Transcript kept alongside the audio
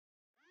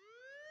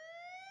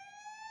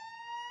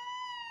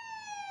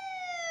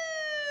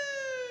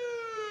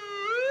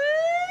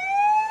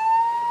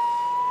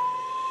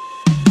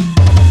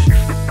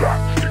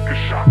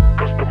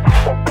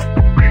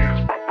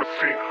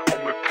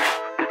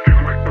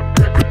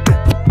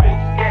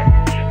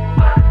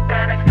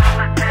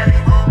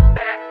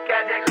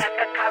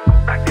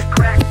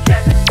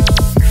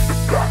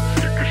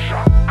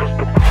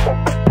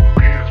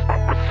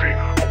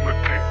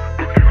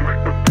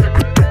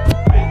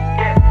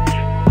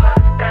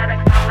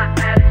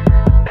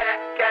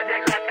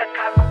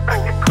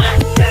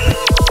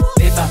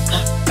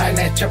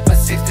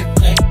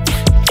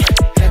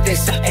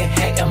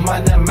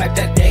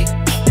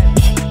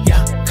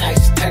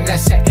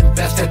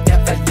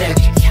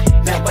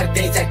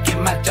Nowadays I keep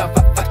my job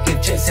for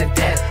fucking chasing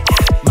death.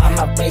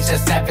 Mama raised a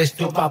savage,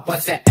 knew I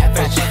wasn't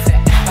average.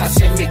 I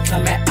see me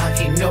coming out,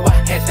 he knew I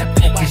had the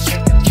package.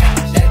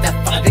 Let the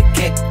father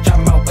get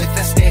drama with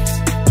the sticks.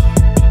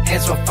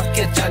 Hands were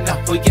fucking done, now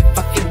who you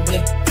fucking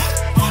with?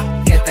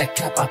 Get the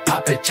cup, I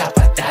pop it, chop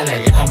a dollar.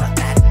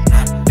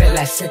 Feel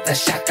like sit the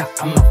shotgun,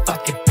 I'm a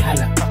fucking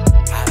pilot.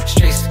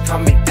 Streets call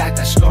me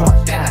doctor, screw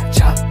down a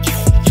chop.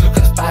 Took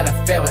us by the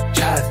field with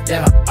drugs,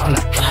 never on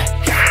the block.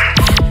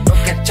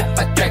 Look at chop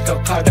a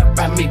Draco, called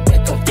around me,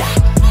 wiggle,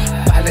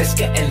 yeah. Violence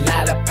getting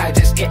louder,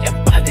 projects getting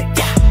violent,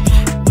 yeah.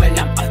 When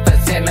I'm up the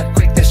zen, I'm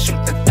quick to shoot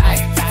the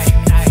die.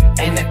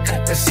 Ain't a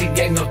cut to see,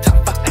 ain't no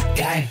time for the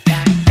guy.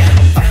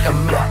 Fuck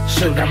 'em up,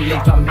 shoot 'em,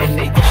 leave 'em in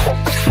the yard.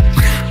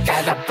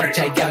 Got a bunch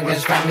of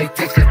youngins round me,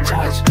 take the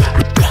charge.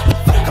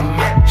 Fuck 'em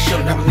up,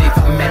 shoot 'em, leave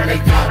 'em in the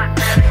yard.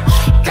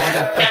 Got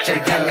a bunch of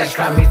youngins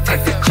round me,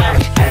 take the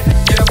charge.